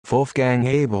Wolfgang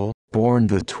Abel, born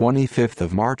the 25th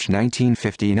of March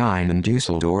 1959 in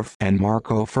Dusseldorf, and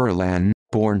Marco Furlan,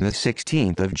 born the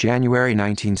 16th of January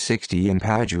 1960 in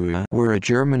Padua, were a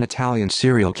German-Italian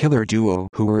serial killer duo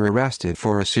who were arrested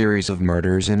for a series of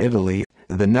murders in Italy,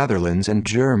 the Netherlands and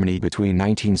Germany between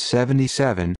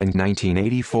 1977 and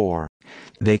 1984.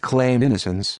 They claimed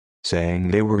innocence,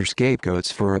 saying they were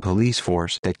scapegoats for a police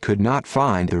force that could not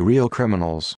find the real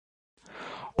criminals.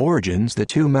 Origins: the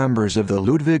two members of the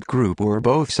Ludwig group were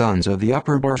both sons of the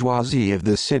upper bourgeoisie of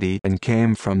the city and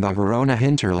came from the Verona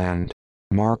hinterland.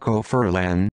 Marco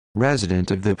Furlan, resident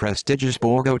of the prestigious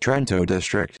Borgo Trento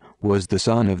district, was the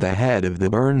son of the head of the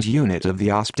burns unit of the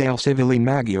Ospedale Civile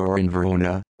Maggiore in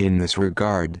Verona. In this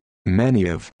regard, many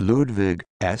of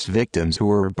Ludwig's victims who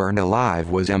were burned alive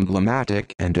was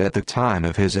emblematic, and at the time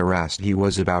of his arrest he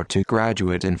was about to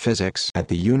graduate in physics at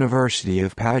the University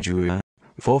of Padua.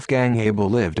 Wolfgang Abel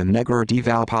lived in Negro di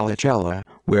Valpolicella,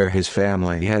 where his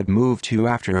family had moved to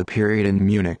after a period in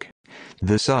Munich.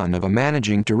 The son of a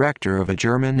managing director of a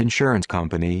German insurance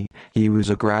company, he was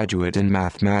a graduate in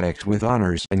mathematics with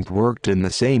honors and worked in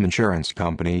the same insurance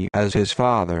company as his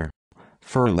father.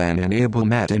 Furlan and Abel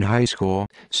met in high school,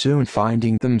 soon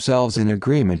finding themselves in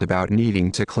agreement about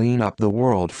needing to clean up the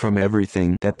world from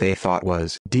everything that they thought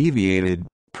was deviated: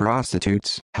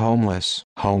 prostitutes, homeless,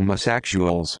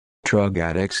 homosexuals, drug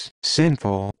addicts,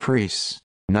 sinful priests,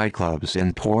 nightclubs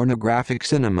and pornographic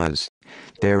cinemas.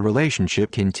 Their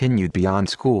relationship continued beyond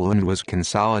school and was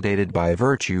consolidated by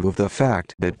virtue of the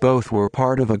fact that both were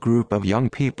part of a group of young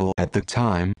people at the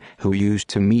time, who used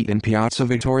to meet in Piazza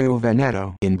Vittorio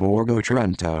Veneto in Borgo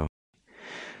Trento.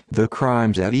 The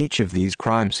crimes at each of these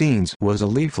crime scenes was a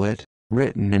leaflet,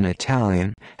 written in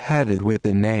Italian, headed with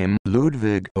the name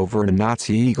Ludwig over a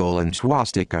Nazi eagle and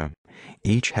swastika.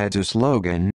 Each had a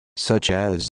slogan, such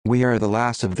as, "We are the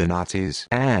last of the Nazis,"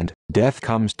 and "Death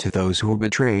comes to those who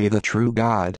betray the true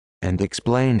God," and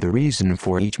explained the reason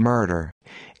for each murder.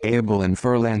 Abel and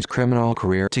Furlan's criminal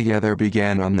career together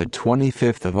began on the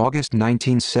 25th of August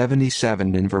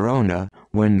 1977 in Verona,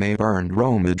 when they burned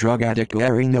Rome the drug addict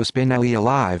Larino Spinelli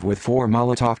alive with 4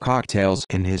 Molotov cocktails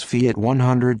in his Fiat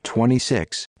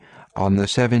 126. On the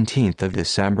 17th of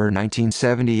December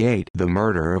 1978, the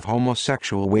murder of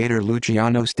homosexual waiter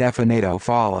Luciano Stefaneto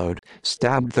followed,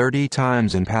 stabbed 30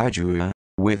 times in Padua,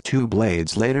 with 2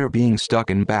 blades later being stuck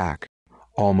in back.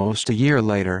 Almost a year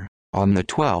later, on the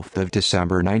 12th of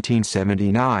December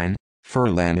 1979,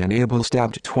 Furlan and Abel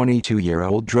stabbed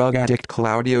 22-year-old drug addict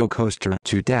Claudio Costa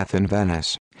to death in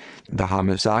Venice. The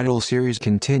homicidal series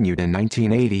continued in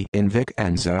 1980 in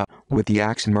Vicenza, with the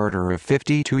axe murder of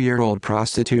 52-year-old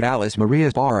prostitute Alice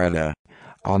Maria Barretta.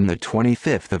 On the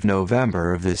 25th of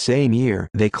November of the same year,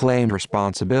 they claimed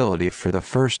responsibility for the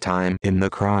first time in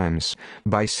the crimes,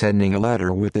 by sending a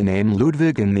letter with the name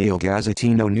Ludwig in the Il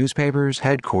Gazzettino newspaper's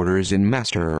headquarters in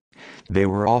Mestre. They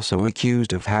were also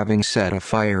accused of having set a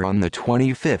fire on the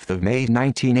 25th of May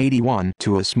 1981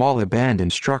 to a small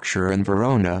abandoned structure in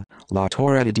Verona, La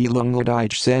Torre di Lungo di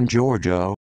San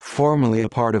Giorgio, formerly a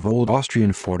part of old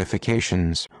Austrian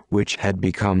fortifications, which had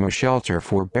become a shelter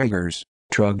for beggars,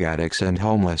 drug addicts and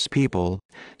homeless people.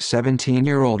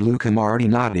 17-year-old Luca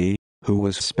Martinati, who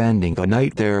was spending the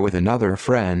night there with another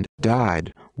friend,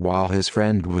 died, while his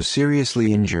friend was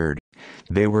seriously injured.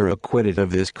 They were acquitted of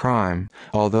this crime,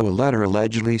 although a letter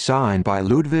allegedly signed by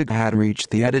Ludwig had reached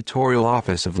the editorial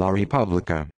office of La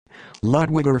Repubblica.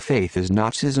 Ludwig: or faith is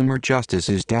Nazism, or justice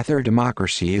is death, or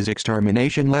democracy is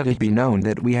extermination. Let it be known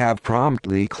that we have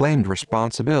promptly claimed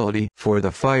responsibility for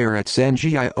the fire at San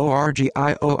Giorgio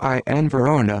in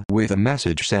Verona, with a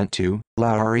message sent to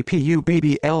La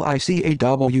Republicawe.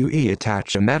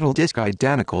 Attached a metal disc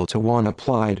identical to one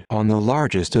applied on the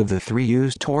largest of the 3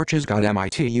 used torches.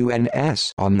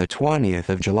 MITUNS. On the 20th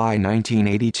of July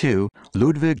 1982,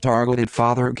 Ludwig targeted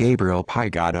Father Gabriel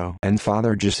Piegato and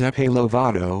Father Giuseppe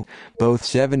Lovato. Both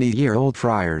 70-year-old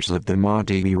friars lived in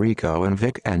Monte Rico in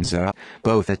Vicenza,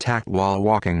 both attacked while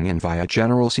walking in Via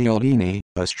General Cialdini,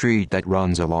 a street that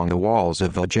runs along the walls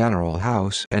of the general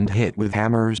house, and hit with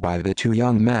hammers by the 2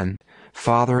 young men.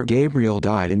 Father Gabriel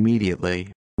died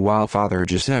immediately, while Father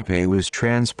Giuseppe was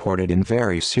transported in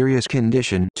very serious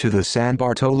condition to the San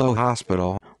Bartolo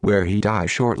Hospital, where he died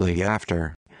shortly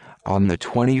after. On the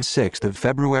 26th of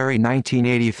February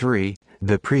 1983,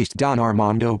 the priest Don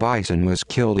Armando Bison was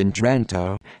killed in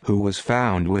Trento, who was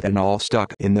found with an awl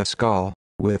stuck in the skull,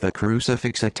 with a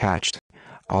crucifix attached.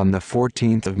 On the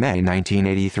 14th of May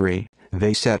 1983,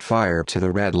 they set fire to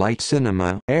the red light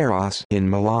cinema Eros in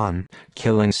Milan,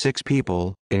 killing 6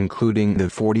 people, including the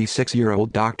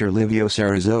 46-year-old Dr. Livio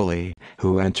Serrazzoli,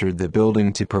 who entered the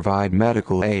building to provide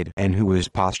medical aid and who was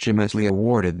posthumously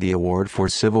awarded the Award for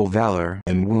Civil Valor,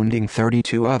 and wounding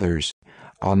 32 others.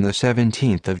 On the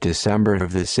 17th of December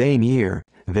of the same year,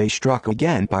 they struck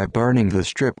again by burning the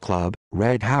strip club,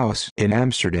 Red House, in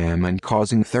Amsterdam and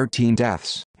causing 13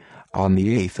 deaths. On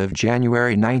the 8th of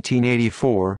January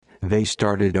 1984, they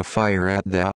started a fire at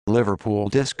the Liverpool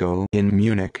Disco in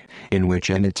Munich, in which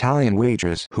an Italian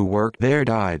waitress who worked there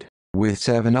died, with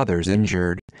 7 others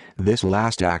injured. This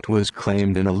last act was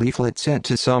claimed in a leaflet sent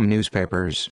to some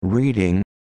newspapers, reading,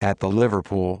 "At the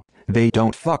Liverpool, they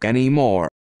don't fuck anymore."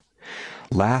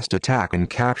 Last attack and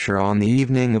capture. On the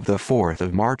evening of the 4th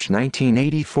of March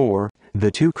 1984, the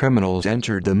 2 criminals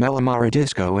entered the Melamara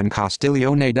Disco in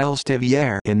Castiglione del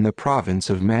Stiviere in the province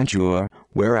of Mantua,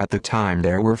 where at the time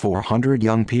there were 400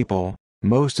 young people,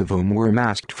 most of whom were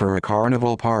masked for a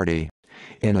carnival party.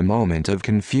 In a moment of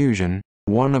confusion,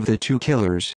 one of the 2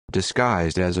 killers,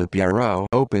 disguised as a Pierrot,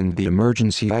 opened the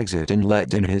emergency exit and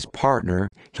let in his partner,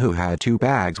 who had 2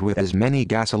 bags with as many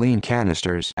gasoline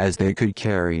canisters as they could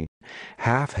carry.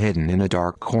 Half hidden in a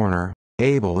dark corner,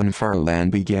 Abel and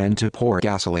Furlan began to pour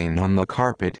gasoline on the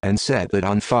carpet and set it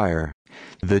on fire.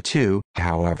 The 2,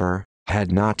 however,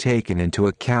 had not taken into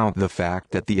account the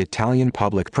fact that the Italian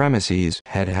public premises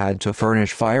had had to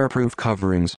furnish fireproof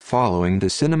coverings following the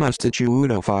Cinema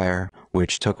Statuto fire,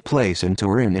 which took place in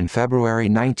Turin in February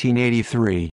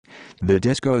 1983. The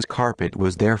disco's carpet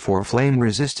was therefore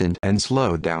flame-resistant and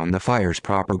slowed down the fire's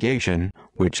propagation,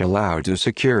 which allowed a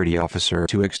security officer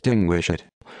to extinguish it.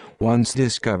 Once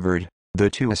discovered, the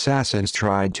 2 assassins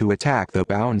tried to attack the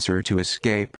bouncer to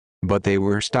escape, but they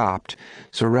were stopped,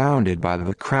 surrounded by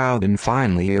the crowd and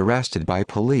finally arrested by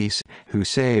police, who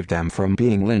saved them from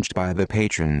being lynched by the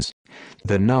patrons.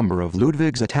 The number of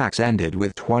Ludwig's attacks ended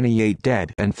with 28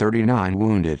 dead and 39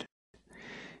 wounded.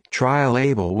 Trial.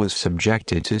 Abel was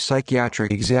subjected to psychiatric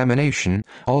examination,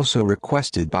 also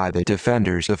requested by the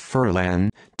defenders of Furlan,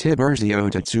 Tiberzio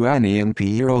Tazzuani and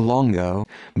Piero Longo,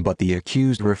 but the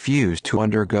accused refused to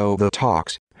undergo the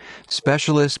talks.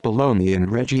 Specialists Bologna and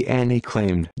Reggiani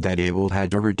claimed that Abel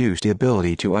had a reduced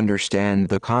ability to understand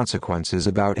the consequences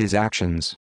about his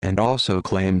actions, and also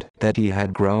claimed that he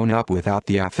had grown up without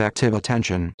the affective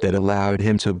attention that allowed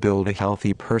him to build a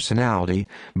healthy personality,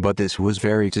 but this was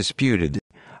very disputed.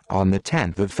 On the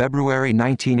 10th of February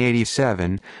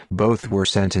 1987, both were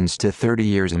sentenced to 30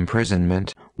 years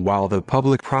imprisonment, while the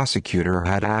public prosecutor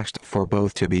had asked for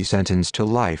both to be sentenced to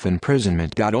life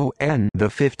imprisonment. On the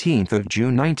 15th of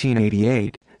June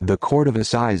 1988, the Court of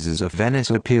Assizes of Venice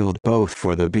appealed both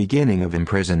for the beginning of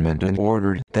imprisonment and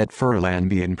ordered that Furlan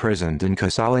be imprisoned in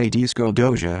Casale di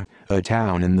Scaldogia, a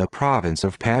town in the province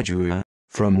of Padua,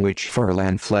 from which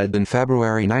Furlan fled in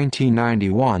February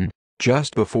 1991.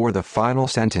 Just before the final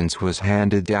sentence was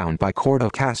handed down by Court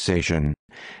of Cassation.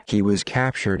 He was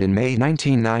captured in May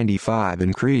 1995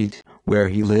 in Crete, where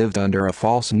he lived under a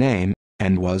false name,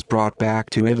 and was brought back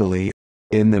to Italy.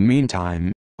 In the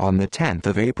meantime, on the 10th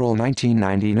of April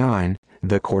 1999,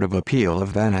 the Court of Appeal of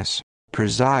Venice,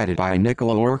 presided by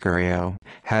Nicola Orcario,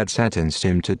 had sentenced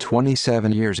him to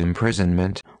 27 years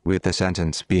imprisonment, with the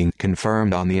sentence being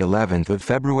confirmed on the 11th of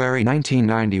February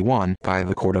 1991 by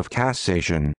the Court of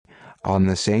Cassation. On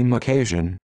the same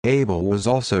occasion, Abel was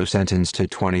also sentenced to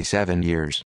 27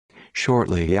 years.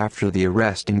 Shortly after the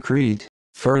arrest in Crete,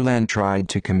 Furlan tried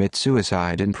to commit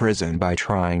suicide in prison by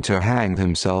trying to hang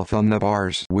himself on the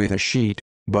bars with a sheet,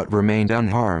 but remained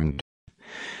unharmed.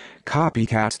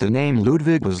 Copycats. The name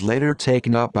Ludwig was later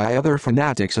taken up by other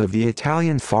fanatics of the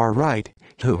Italian far right,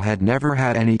 who had never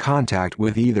had any contact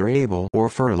with either Abel or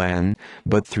Furlan,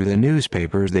 but through the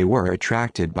newspapers they were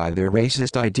attracted by their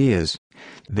racist ideas.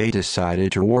 They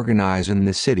decided to organize in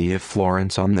the city of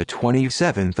Florence on the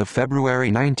 27th of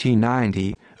February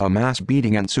 1990, a mass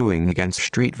beating ensuing against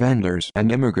street vendors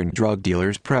and immigrant drug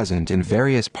dealers present in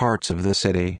various parts of the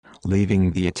city,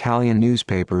 leaving the Italian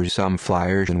newspapers some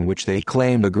flyers in which they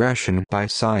claimed aggression by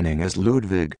signing as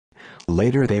Ludwig.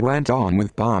 Later they went on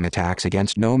with bomb attacks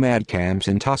against nomad camps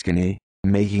in Tuscany,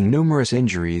 making numerous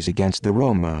injuries against the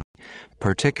Roma.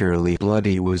 Particularly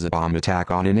bloody was the bomb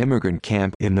attack on an immigrant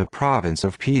camp in the province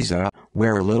of Pisa,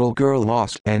 where a little girl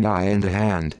lost an eye and a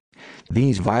hand.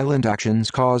 These violent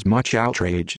actions caused much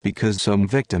outrage because some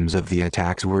victims of the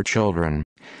attacks were children.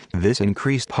 This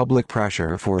increased public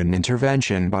pressure for an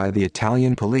intervention by the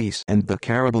Italian police and the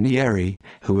Carabinieri,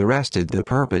 who arrested the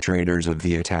perpetrators of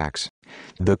the attacks.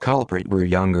 The culprit were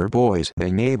younger boys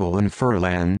than Abel and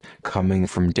Furlan, coming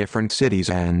from different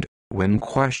cities and, when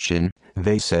questioned,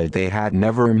 They said they had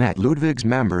never met Ludwig's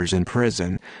members in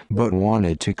prison, but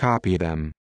wanted to copy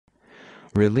them.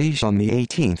 Released on the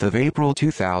 18th of April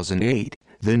 2008,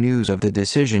 the news of the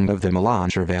decision of the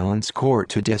Milan Surveillance Court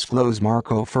to disclose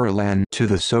Marco Furlan to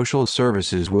the social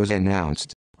services was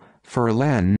announced.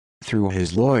 Furlan, through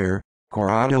his lawyer,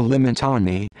 Corrado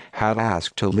Limitani, had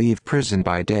asked to leave prison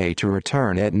by day to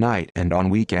return at night and on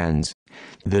weekends.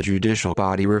 The judicial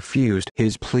body refused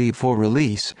his plea for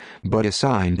release, but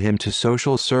assigned him to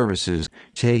social services,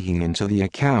 taking into the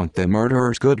account the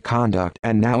murderer's good conduct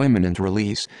and now imminent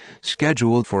release,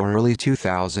 scheduled for early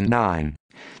 2009.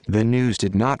 The news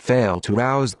did not fail to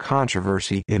rouse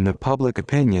controversy in the public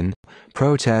opinion.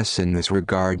 Protests in this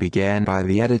regard began by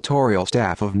the editorial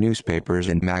staff of newspapers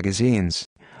and magazines.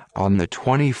 On the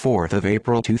 24th of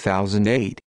April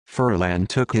 2008, Furlan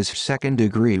took his second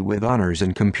degree with honors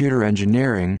in computer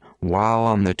engineering, while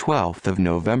on the 12th of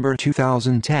November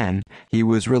 2010, he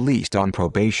was released on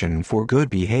probation for good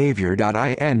behavior.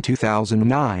 In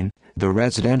 2009, the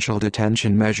residential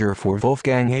detention measure for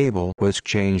Wolfgang Abel was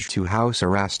changed to house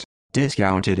arrest,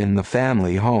 discounted in the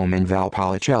family home in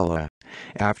Valpolicella.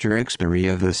 After expiry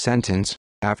of the sentence,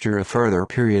 after a further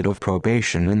period of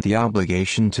probation and the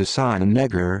obligation to sign a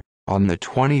neger, on the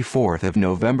 24th of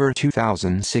November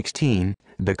 2016,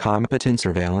 the competent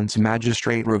surveillance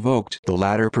magistrate revoked the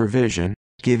latter provision,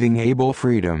 giving Abel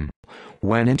freedom.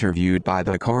 When interviewed by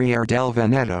the Corriere del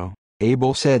Veneto,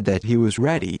 Abel said that he was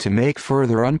ready to make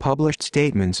further unpublished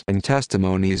statements and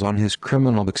testimonies on his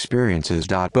criminal experiences.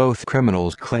 Both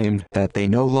criminals claimed that they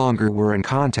no longer were in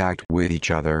contact with each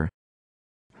other.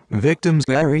 Victims: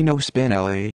 Marino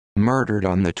Spinelli, murdered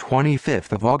on the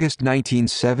 25th of August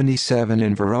 1977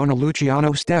 in Verona.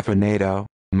 Luciano Stefaneto,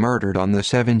 murdered on the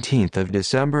 17th of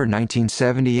December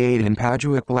 1978 in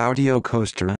Padua. Claudio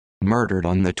Costa, murdered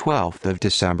on the 12th of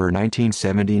December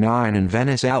 1979 in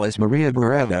Venice. Alice Maria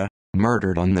Beretta,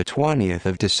 murdered on the 20th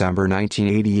of December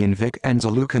 1980 in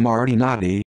Vicenza. Luca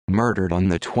Martinati, murdered on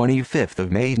the 25th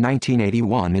of May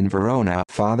 1981 in Verona.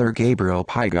 Father Gabriel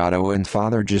Paigato and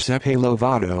Father Giuseppe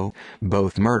Lovato,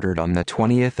 both murdered on the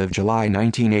 20th of July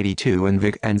 1982 in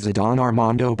Vicenza. Don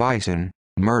Armando Bison,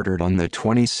 murdered on the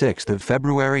 26th of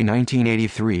February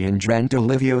 1983 in Trento.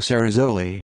 Livio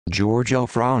Sarazzoli, Giorgio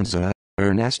Franza,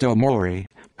 Ernesto Mori,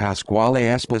 Pasquale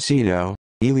Esposito,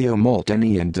 Elio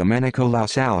Molteni and Domenico La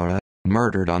Sala,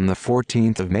 murdered on the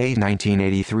 14th of May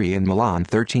 1983 in Milan.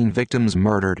 13 victims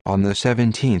murdered on the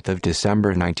 17th of December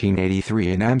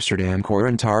 1983 in Amsterdam.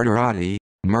 Corin Tartarati,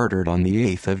 murdered on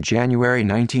the 8th of January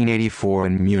 1984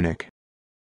 in Munich.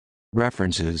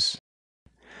 References: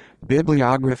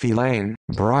 Bibliography. Lane,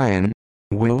 Brian,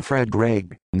 Wilfred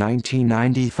Gregg,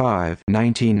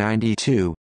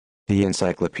 1995-1992. The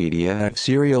Encyclopedia of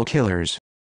Serial Killers.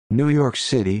 New York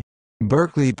City,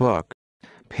 Berkeley Book.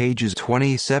 Pages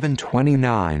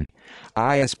 27-29.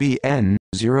 ISBN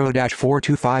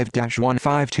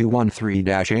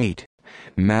 0-425-15213-8.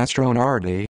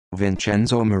 Mastronardi,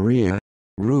 Vincenzo Maria,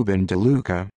 Ruben De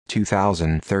Luca,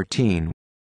 2013.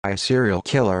 A Serial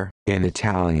Killer, in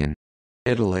Italian.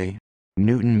 Italy.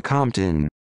 Newton Compton.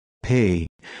 p.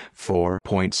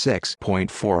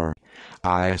 4.6.4.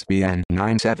 ISBN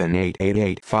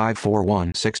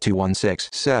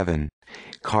 9788854162167.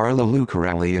 Carlo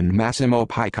Lucarelli and Massimo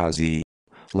Picazzi.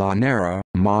 La Nera,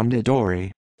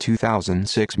 Mondadori,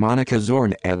 2006. Monica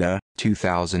Zornetta,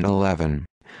 2011.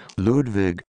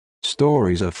 Ludwig.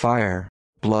 Stories of Fire,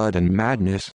 Blood and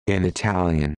Madness, in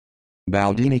Italian.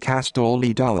 Baldini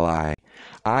Castoli Dalai.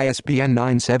 ISBN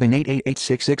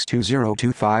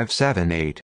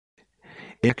 9788866202578.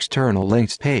 External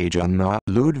links page on the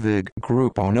Ludwig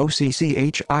Group on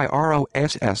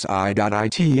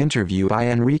OCCHIROSSI.it. Interview by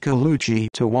Enrico Lucci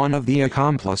to one of the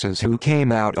accomplices who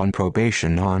came out on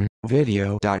probation on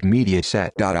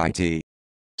video.mediaset.it.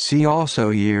 See also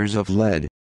Years of Lead.